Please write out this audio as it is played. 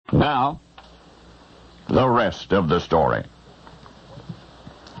Now, the rest of the story.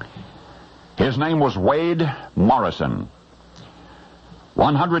 His name was Wade Morrison.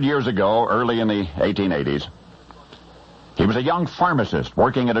 100 years ago, early in the 1880s, he was a young pharmacist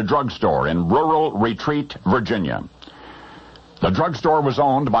working at a drugstore in rural Retreat, Virginia. The drugstore was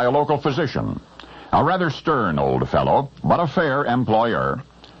owned by a local physician, a rather stern old fellow, but a fair employer.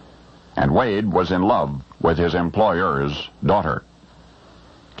 And Wade was in love with his employer's daughter.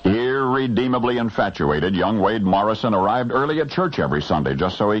 Irredeemably infatuated, young Wade Morrison arrived early at church every Sunday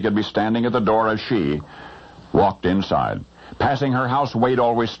just so he could be standing at the door as she walked inside. Passing her house, Wade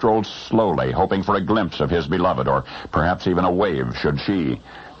always strolled slowly, hoping for a glimpse of his beloved, or perhaps even a wave should she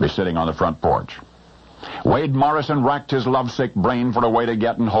be sitting on the front porch. Wade Morrison racked his lovesick brain for a way to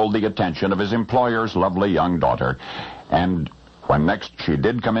get and hold the attention of his employer's lovely young daughter. And when next she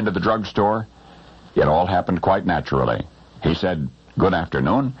did come into the drugstore, it all happened quite naturally. He said, "Good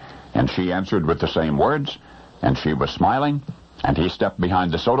afternoon," and she answered with the same words, and she was smiling, and he stepped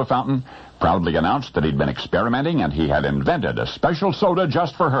behind the soda fountain, proudly announced that he'd been experimenting and he had invented a special soda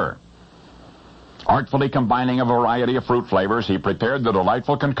just for her. Artfully combining a variety of fruit flavors, he prepared the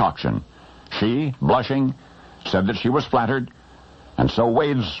delightful concoction. She, blushing, said that she was flattered, and so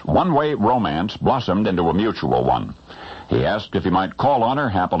Wade's one-way romance blossomed into a mutual one. He asked if he might call on her.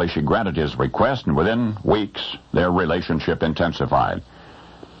 Happily, she granted his request, and within weeks, their relationship intensified.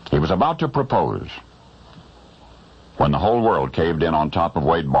 He was about to propose when the whole world caved in on top of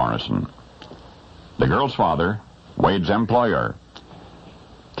Wade Morrison. The girl's father, Wade's employer,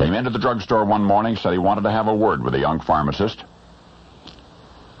 came into the drugstore one morning, said he wanted to have a word with the young pharmacist.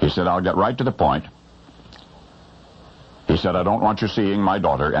 He said, "I'll get right to the point." He said, "I don't want you seeing my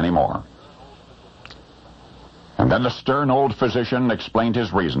daughter anymore." And then the stern old physician explained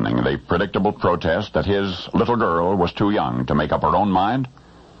his reasoning, the predictable protest that his little girl was too young to make up her own mind,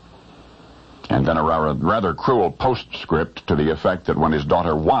 and then a rather cruel postscript to the effect that when his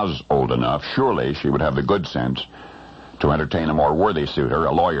daughter was old enough, surely she would have the good sense to entertain a more worthy suitor,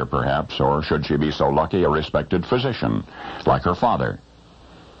 a lawyer perhaps, or should she be so lucky, a respected physician, like her father.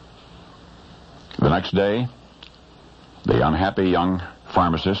 The next day, the unhappy young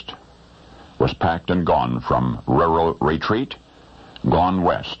pharmacist was packed and gone from rural Retreat, gone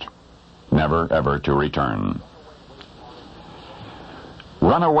west, never ever to return.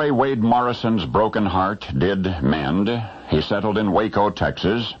 Runaway Wade Morrison's broken heart did mend. He settled in Waco,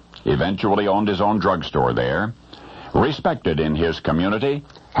 Texas, eventually owned his own drugstore there. Respected in his community,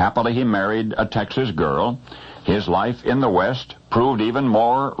 happily he married a Texas girl. His life in the West proved even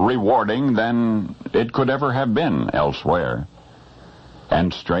more rewarding than it could ever have been elsewhere.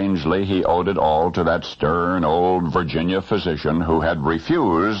 And strangely, he owed it all to that stern old Virginia physician who had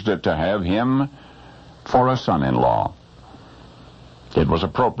refused to have him for a son-in-law. It was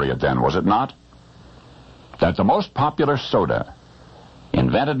appropriate then, was it not, that the most popular soda,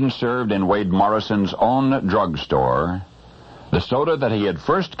 invented and served in Wade Morrison's own drugstore, the soda that he had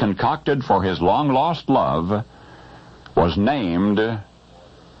first concocted for his long-lost love, was named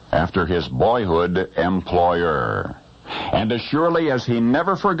after his boyhood employer. And as surely as he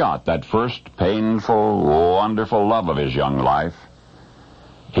never forgot that first painful, wonderful love of his young life,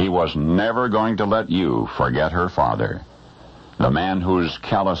 he was never going to let you forget her father, the man whose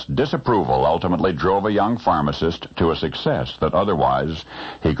callous disapproval ultimately drove a young pharmacist to a success that otherwise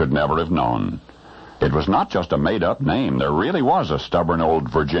he could never have known. It was not just a made-up name. There really was a stubborn old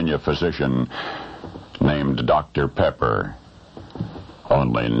Virginia physician named Dr. Pepper.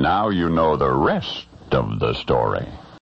 Only now you know the rest of the story.